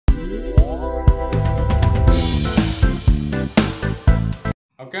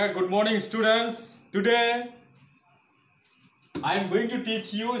Okay, good morning students. Today I am going to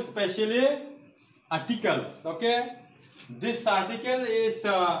teach you especially articles. Okay, this article is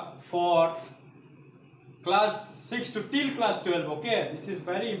for class 6 to till class 12. Okay, this is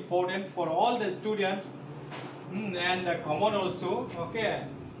very important for all the students and common also. Okay,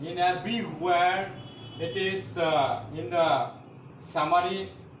 in everywhere it is in the summary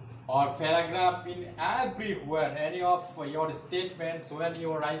or paragraph, in everywhere any of your statements when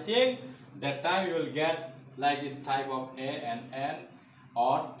you are writing, that time you will get like this type of a and n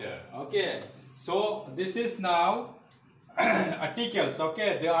or the. Okay, so this is now articles.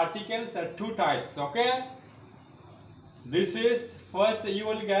 Okay, the articles are two types. Okay, this is first you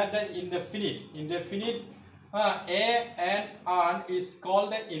will get the indefinite. A and R is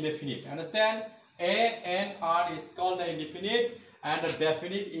called the indefinite. Understand? A and R is called the indefinite, and the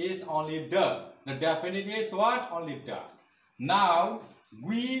definite is only the. The definite is what? Only the. Now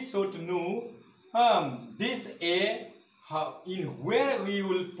we should know this A in where we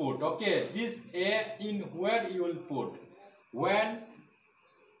will put. Okay, this A in where you will put when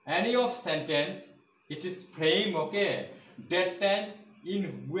any of sentence it is frame. Okay, that time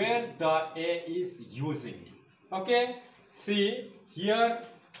in where the A is using. Okay, see here.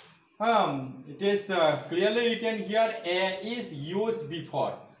 It is clearly written here A is used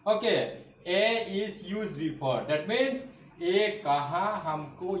before. Okay, A is used before. That means A कहाँ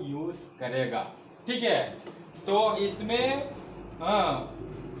हमको use करेगा. ठीक है, तो इसमें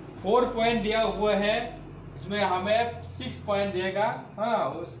 4 point दिया हुआ है, इसमें हमें 6 पॉइंट देगा.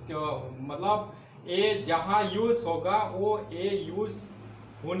 उसको मतलब A जहाँ यूज होगा वो A यूज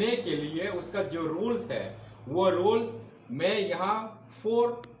होने के लिए उसका जो रूल्स है वो रूल में यहाँ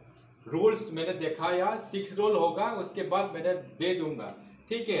 4 रूल्स मैंने दिखाया. 6 रूल होगा, उसके बाद मैंने दे दूंगा.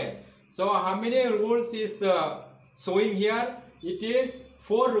 ठीक है, so how many rules is showing here? It is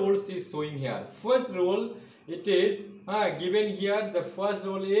 4 rules is showing here. First rule, it is given here. The first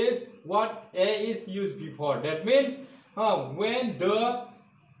rule is what? A is used before. That means when the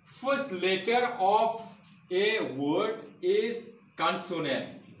first letter of a word is consonant,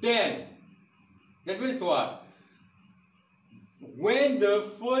 then that means what? When the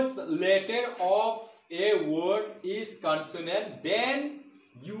first letter of a word is consonant, then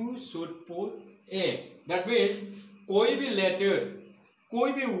you should put A. That means कोई भी letter,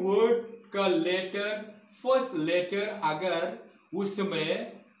 कोई भी word का letter, first letter अगर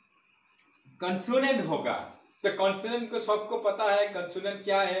उसमें consonant होगा, तो consonant को सबको पता है कंसोनेंट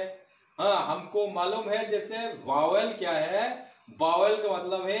क्या है. हमको मालूम है. जैसे वावेल क्या है? वावेल का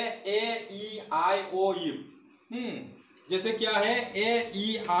मतलब है ए ई आई ओ यू. जैसे क्या है ए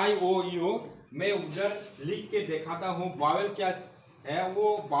ई आई ओ यू, मैं उधर लिख के दिखाता हूँ. वावेल क्या है?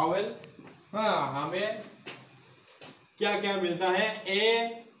 वो वावेल हमें क्या क्या मिलता है?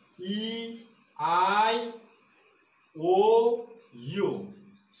 ए ई आई ओ यू,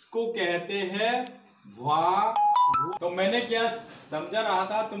 इसको कहते हैं वा. तो मैंने क्या समझा रहा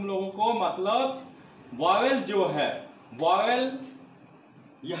था तुम लोगों को, मतलब वावेल जो है, वावेल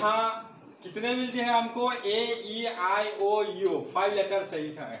यहाँ कितने मिलते हैं हमको? ए ई आई ओ यू, 5 लेटर्स है.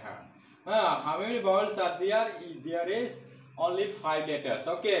 हमें vowels are there is only 5 letters.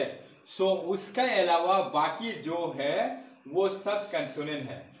 Okay, सो उसका अलावा बाकी जो है वो सब कंसोनेंट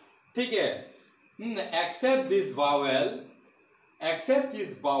है. ठीक है, accept this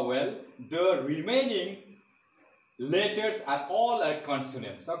Wavell the remaining letters are all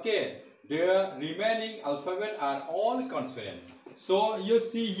consonants. Okay, the remaining alphabet are all consonants. So you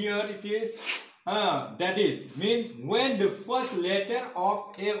see here it is that is means when the first letter of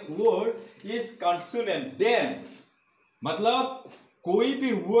a word is consonant, then मतलब कोई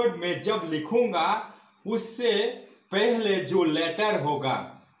भी word में जब लिखूंगा उससे पहले जो letter होगा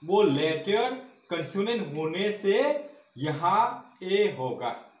वो लेटर कंसोनेंट होने से यहाँ ए होगा.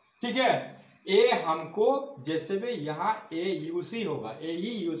 ठीक है, ए हमको जैसे भी यहाँ ए यूज ही होगा, ए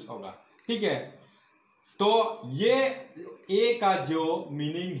ही यूज होगा. ठीक है, तो ये ए का जो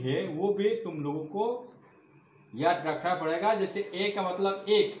मीनिंग है वो भी तुम लोगों को याद रखना पड़ेगा. जैसे ए का मतलब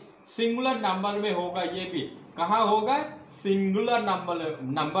एक, सिंगुलर नंबर में होगा. ये भी कहाँ होगा? सिंगुलर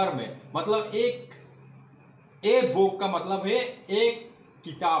नंबर में. मतलब एक, ए बुक का मतलब है एक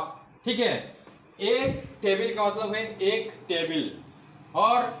किताब. ठीक है, एक टेबल का मतलब है एक टेबल,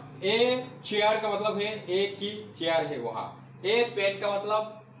 और ए चेयर का मतलब है एक ही चेयर है वहां. ए पेन का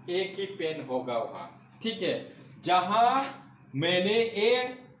मतलब एक ही पेन होगा वहां. ठीक है, जहां मैंने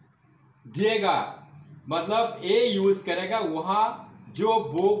ए देगा मतलब ए यूज करेगा, वहां जो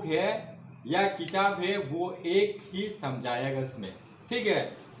बुक है या किताब है वो एक ही समझाएगा इसमें. ठीक है,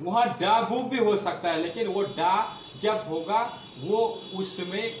 वहां डा बुक भी हो सकता है, लेकिन वो डा जब होगा वो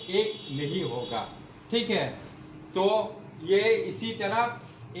उसमें एक नहीं होगा। ठीक है, तो ये इसी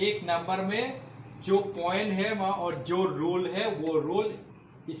तरह एक नंबर में जो पॉइंट है वहां और जो रूल है वो रूल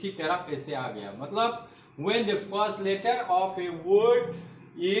इसी तरह ऐसे आ गया। मतलब when the first letter of a word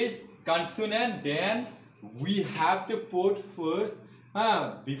is consonant, then we have to put first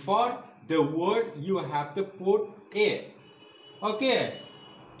before the word you have to put a. Okay,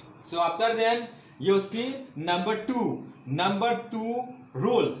 so after then you see number two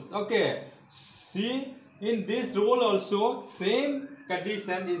rules. Okay, see in this rule also same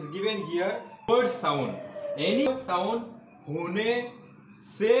condition is given here. Word sound, any sound होने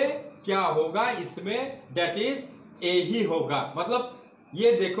से क्या होगा इसमें, that is a ही होगा। मतलब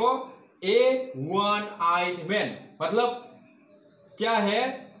ये देखो a one eyed man, मतलब क्या है,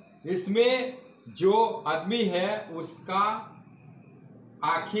 इसमें जो आदमी है उसका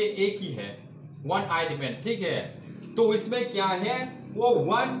आंखें एक ही है, वन आइड मैन। ठीक है, तो इसमें क्या है, वो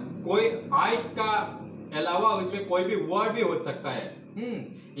वन कोई आइड का अलावा उसमें कोई भी वर्ड भी हो सकता है।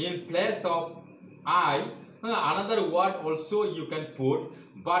 In place of I another word also you can put,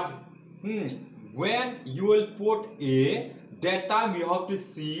 but when you will put a, that time you have to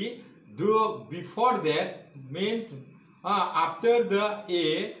see the before that means after the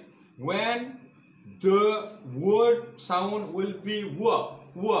a, when the word sound will be wa,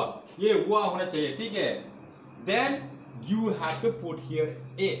 ये wa होना चाहिए। ठीक है, then you have to put here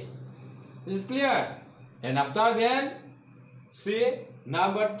a. This is clear? And after then see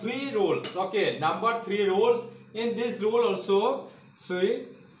number 3 rules. Okay, number 3 rules. In this rule also see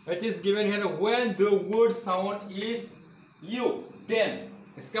it is given here when the word sound is u, then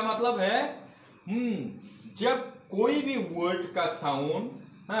इसका मतलब है जब कोई भी word का sound,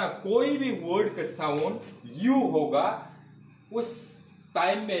 कोई भी word का साउंड यू होगा उस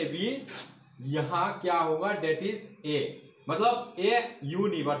टाइम में भी यहां क्या होगा, डेट इज ए। मतलब ए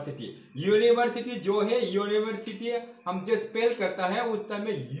यूनिवर्सिटी, यूनिवर्सिटी जो है यूनिवर्सिटी हम जो स्पेल करता है उस टाइम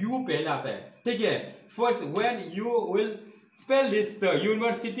में यू पहले आता है। ठीक है, first when you will spell this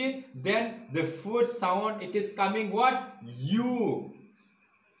university, then the first sound it is coming what,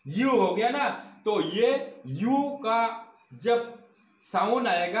 u हो गया ना। तो ये u का जब साउंड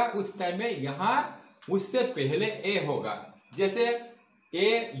आएगा उस टाइम में यहां उससे पहले ए होगा। जैसे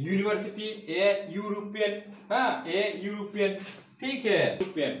ए यूनिवर्सिटी, ए यूरोपियन, ए यूरोपियन। ठीक है,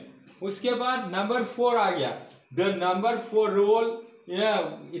 यूरोपियन। उसके बाद नंबर 4 आ गया, the number 4 rule,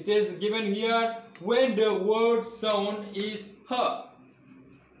 it is given here when the word sound is her,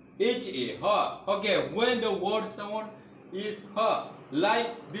 h a, her. Okay, when the word sound is her, like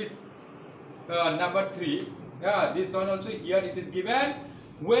this number 3, this one also here it is given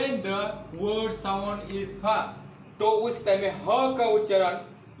when the word sound is her, तो उस time में ह का उच्चारण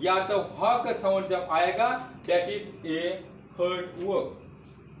या तो ह का साउंड जब आएगा that is a hard work,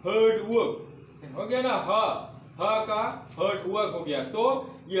 hard work हो गया ना, ह का hard work हो गया। तो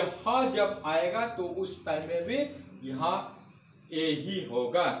ये ह जब आएगा तो उस टाइम में भी यहाँ ए ही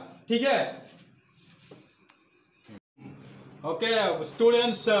होगा। ठीक है, okay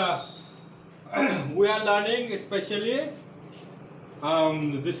students, we are learning especially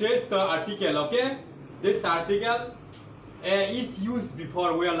this is the article. Okay, this article is used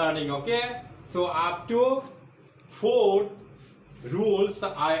before we are learning. Okay, so up to 4 rules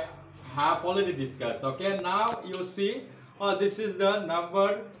I have already discussed. Okay, now you see this is the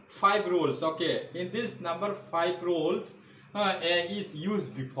number 5 rules. Okay, in this number 5 rules a is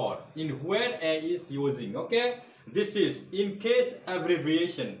used before, in where a is using. Okay, this is in case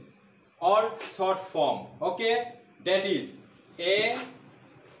abbreviation or short form. Okay, that is a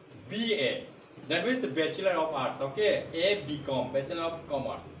BA, that means Bachelor of Arts. Okay, a BCom, Bachelor of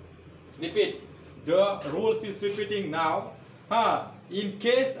Commerce. Repeat, the rules is repeating now. In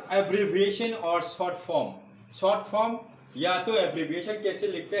case abbreviation or short form, short form या तो abbreviation कैसे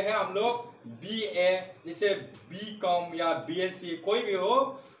लिखते हैं हम लोग, BA, जैसे BCom या BSc कोई भी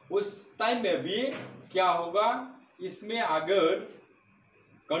हो, उस टाइम में भी क्या होगा, इसमें अगर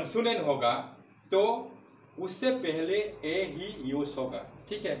कंसोनेंट होगा तो उससे पहले ए ही यूज होगा।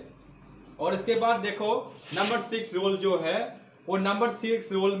 ठीक है, और इसके बाद देखो नंबर 6 रूल जो है, वो नंबर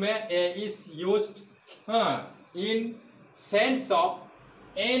 6 रूल में ए is used in sense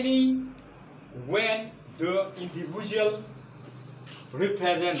of any when the individual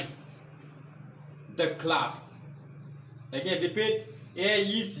represents the class. Again, repeat, a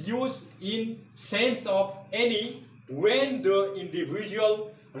is used in sense of any when the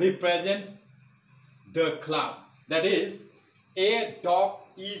individual represents the class. That is, a dog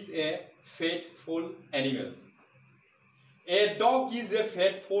is a faithful animal. a dog is a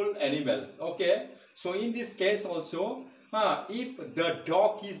faithful animal. Okay, so in this case also, if the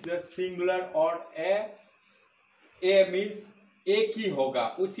dog is a singular or a means एक ही होगा,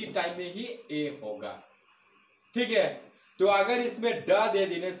 उसी time में ही ए होगा. ठीक है, तो अगर इसमें ड दे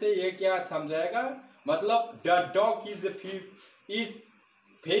देने से ये क्या समझाएगा, मतलब the dog is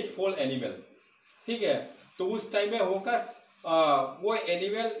faithful animal. ठीक है, तो उस टाइम में होगा वो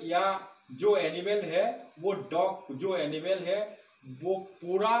एनिमल या जो एनिमल है वो डॉग, जो एनिमल है वो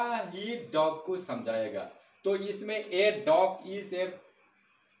पूरा ही डॉग को समझाएगा. तो इसमें a dog is a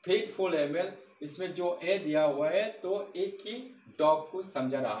faithful animal, इसमें जो ए दिया हुआ है तो एक ही डॉग को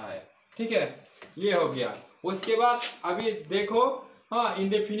समझा रहा है. ठीक है, ये हो गया. उसके बाद अभी देखो,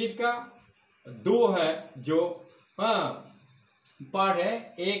 इंडेफिनिट का दो है जो पार्ट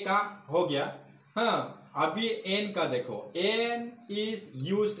है, ए का हो गया. अभी एन का देखो, एन इज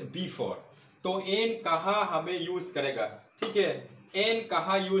यूज्ड बिफोर. तो एन कहाँ हमें यूज करेगा. ठीक है, एन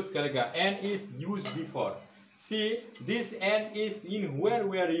कहाँ यूज करेगा, N is use before. See this N is in where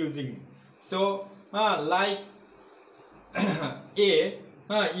we are using. So like a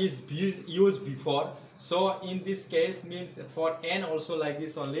is used before. So in this case means for n also like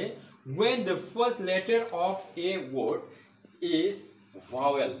this only. When the first letter of a word is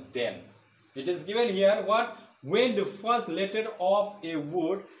vowel, then it is given here what, when the first letter of a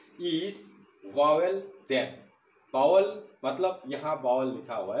word is vowel, then vowel मतलब यहाँ vowel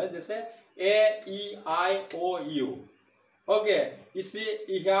लिखा हुआ है, जैसे a e i o u. Okay, इसी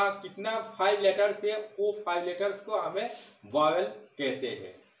यहाँ कितना 5 letters है, वो 5 लेटर्स को हमें वावेल कहते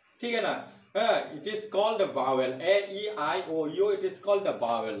हैं. ठीक है ना, it is called Wavell, A E I O you, it is called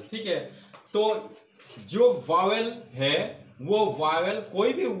Wavell. ठीक है, तो जो वावेल है वो वावेल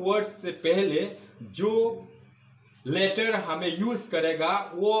कोई भी वर्ड से पहले जो लेटर हमें यूज करेगा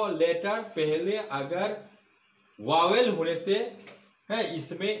वो लेटर पहले अगर वावेल होने से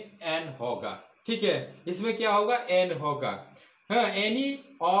इसमें एन होगा. ठीक है, इसमें क्या होगा, एन होगा.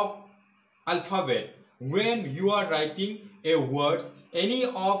 Any of alphabet when you are writing a words, any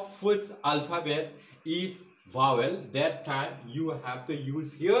of first alphabet is Wavell, that time you have to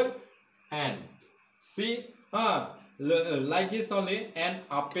use here N. C like this only, an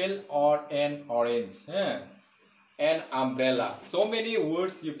apple और N orange, an umbrella. So many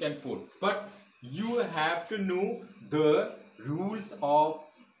words you can put, but you have to know the rules of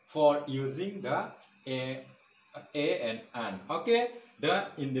for using the a and an. Okay, the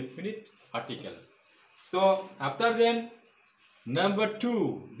indefinite articles. So after then number 2,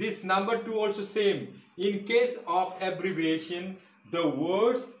 this number 2 also same. In case of abbreviation, the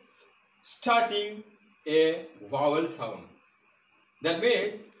words starting a vowel sound. That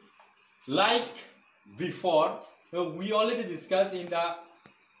means like before, we already discussed in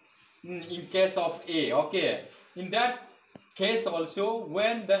case of a. Okay, in that case also,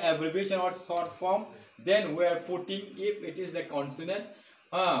 when the abbreviation or short form, then we are putting, if it is the consonant,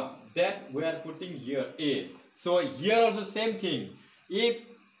 then we are putting here a. So here also same thing, if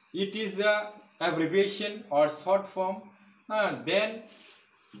it is a abbreviation or short form, then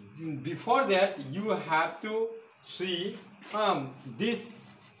before that you have to see this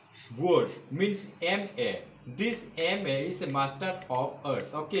word means ma. This ma is a master of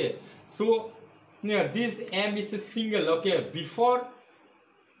earth. Okay, so this m is a single. Okay, before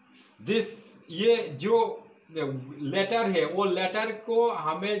this ये जो letter है वो letter को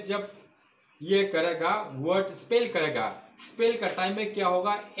हमें जब ये करेगा word spell करेगा, स्पेल का टाइम में क्या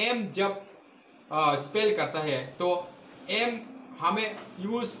होगा, एम जब स्पेल करता है तो एम हमें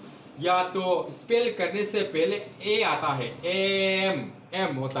यूज या तो स्पेल करने से पहले ए आता है,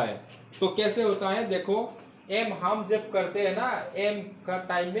 एम होता है. तो कैसे होता है, देखो एम हम जब करते हैं ना, एम का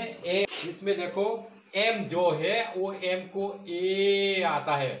टाइम में ए, इसमें देखो एम जो है वो एम को ए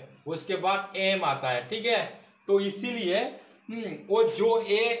आता है, उसके बाद एम आता है. ठीक है, तो इसीलिए वो जो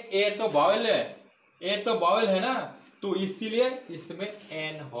ए तो बावल है, ए तो बावल है ना, तो इसीलिए इसमें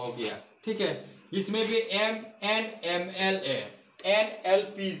एन हो गया. ठीक है, इसमें भी M N M L L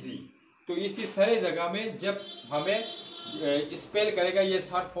P G. तो इसी सारी जगह में जब हमें स्पेल करेगा ये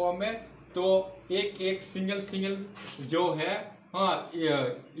शॉर्ट फॉर्म में, तो एक एक सिंगल जो है,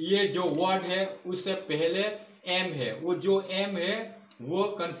 ये जो वर्ड है उससे पहले एम है, वो जो एम है वो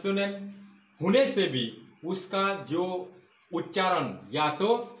कंसोनेंट होने से भी उसका जो उच्चारण या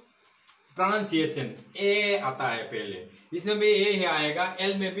तो प्रोनाउंसिएशन ए आता है पहले, इसमें भी ए है आएगा,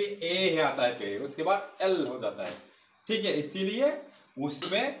 एल में भी ए है आता है पहले, उसके बाद एल हो जाता है. ठीक है, इसीलिए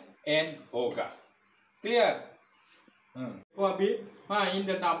उसमें एन होगा. क्लियर? तो अभी in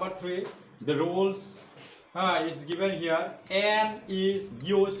the number 3 the rules is given here. N is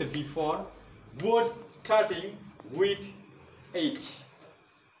used before words starting with H,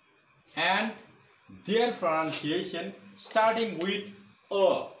 and their pronunciation starting with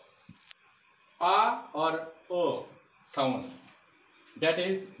A or O sound. That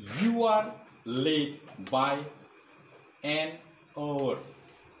is, you are led by an or.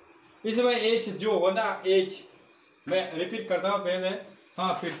 इसमें H जो हो ना, H मैं repeat करता हूँ पहले,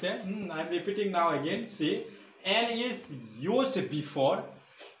 हाँ फिर से, I am repeating now again. C, N is used before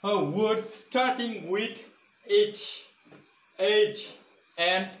a word starting with H,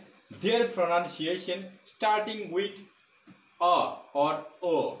 and their pronunciation starting with A or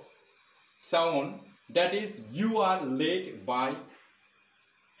O sound. That is, you are led by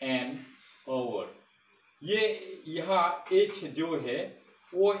an or. ये यहाँ H जो है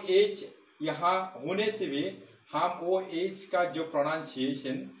वो H यहाँ होने से भी हम वो H का जो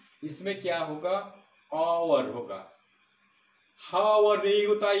प्रोनाउंसिएशन इसमें क्या होगा, और होगा. हावर नहीं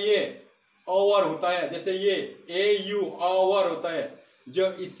होता, ये ओवर होता है. जैसे ये AU ओवर होता है,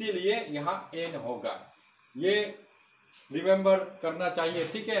 जो इसीलिए यहाँ N होगा. ये रिमेम्बर करना चाहिए,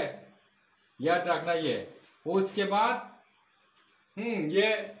 ठीक है, याद रखना ये. उसके बाद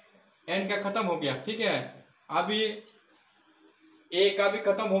ये N का खत्म हो गया, ठीक है. अभी A का भी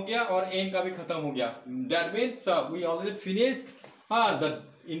खत्म हो गया और N का भी खत्म हो गया. That means we already finished the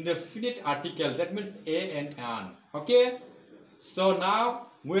indefinite article. That means A and N. Okay. So now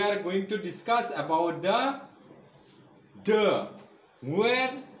we are going to discuss about the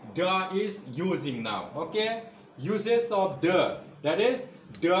where the is using now. Okay. Uses of the. That is,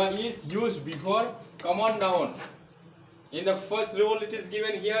 the is used before common noun. In the first rule it is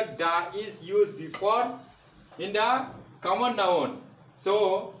given here, the is used before in the common noun.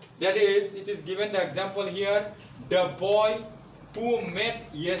 So that is, it is given the example here, the boy who met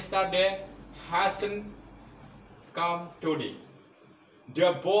yesterday hasn't come today.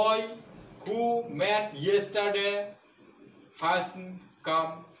 The boy who met yesterday hasn't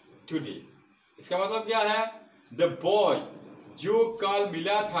come today. इसका मतलब क्या है? The boy जो कल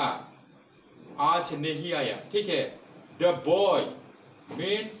मिला था आज नहीं आया, ठीक है. The boy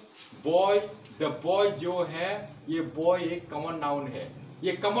means boy. The boy जो है, ये boy एक कॉमन नाउन है.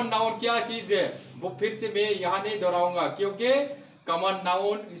 ये कॉमन नाउन क्या चीज है वो फिर से मैं यहाँ नहीं दोहराऊंगा, क्योंकि कॉमन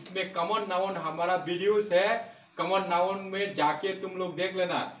नाउन, इसमें कॉमन नाउन हमारा वीडियोस है. कॉमन नाउन में जाके तुम लोग देख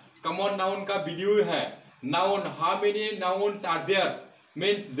लेना, कॉमन नाउन का वीडियो है. Noun, how many nouns are there,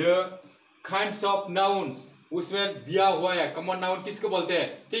 means the kinds of nouns, उसमें दिया हुआ है. कॉमन नाउन किसको बोलते हैं,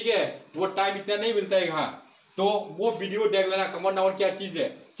 ठीक है. वो टाइम इतना नहीं मिलता है यहाँ, तो वो वीडियो देख लेना, कॉमन नाउन क्या चीज है,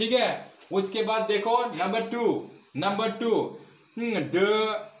 ठीक है. उसके बाद देखो number two,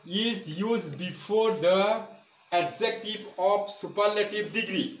 the is used before the adjective of superlative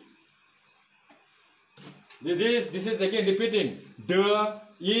degree. This is again repeating, the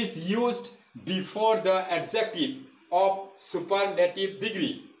is used before the adjective of superlative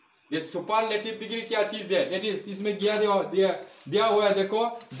degree. ये superlative degree क्या चीज है, that is, इसमें दिया हुआ है, देखो,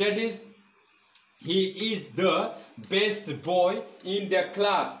 that is, he is the best boy in the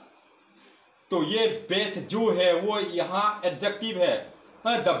class. तो ये बेस्ट जो है वो यहाँ एडजेक्टिव है.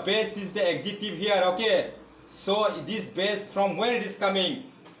 The best is the adjective here. Okay. So this best from where it is coming,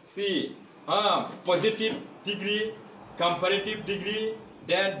 C, positive degree, comparative degree,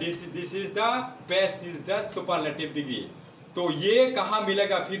 then this is the best is the superlative degree. तो ये कहाँ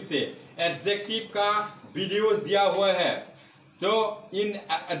मिलेगा, फिर से एडजेक्टिव का videos दिया हुआ है. तो इन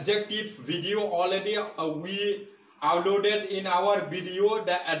adjective video already we uploaded in our video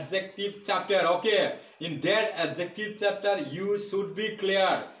the adjective chapter. Okay, in that adjective chapter you should be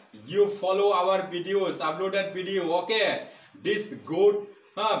clear, you follow our videos, uploaded video. Okay, this good,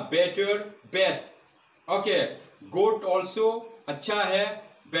 better, best. Okay, good also अच्छा है,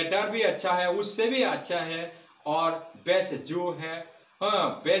 better भी अच्छा है, उससे भी अच्छा है, और best जो है,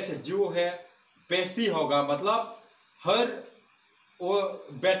 best जो है best ही होगा. मतलब हर वो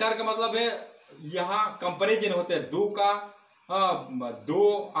better का मतलब है यहाँ कंपैरिजन होते हैं दो का.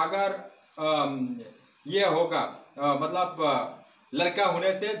 दो अगर ये होगा, मतलब लड़का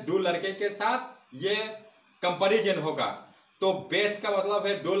होने से दो लड़के के साथ ये कंपैरिजन होगा. तो बेस का मतलब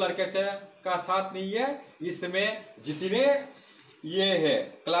है दो लड़के से का साथ नहीं है, इसमें जितने ये है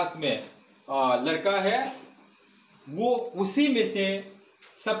क्लास में लड़का है वो उसी में से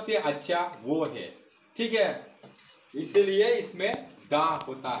सबसे अच्छा वो है, ठीक है. इसीलिए इसमें दा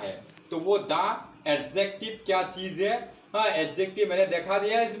होता है. तो वो दा एडजेक्टिव क्या चीज है, एडजेक्टिव मैंने देखा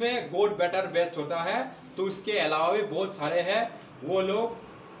दिया है, इसमें गुड, बेटर, बेस्ट होता है. तो इसके अलावा भी बहुत सारे हैं, वो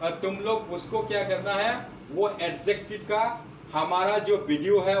लोग तुम लोग उसको क्या करना है, वो एडजेक्टिव का हमारा जो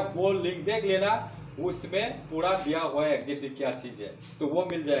वीडियो है वो लिंक देख लेना, उसमें पूरा दिया हुआ है एडजेक्टिव क्या चीज है, तो वो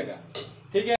मिल जाएगा.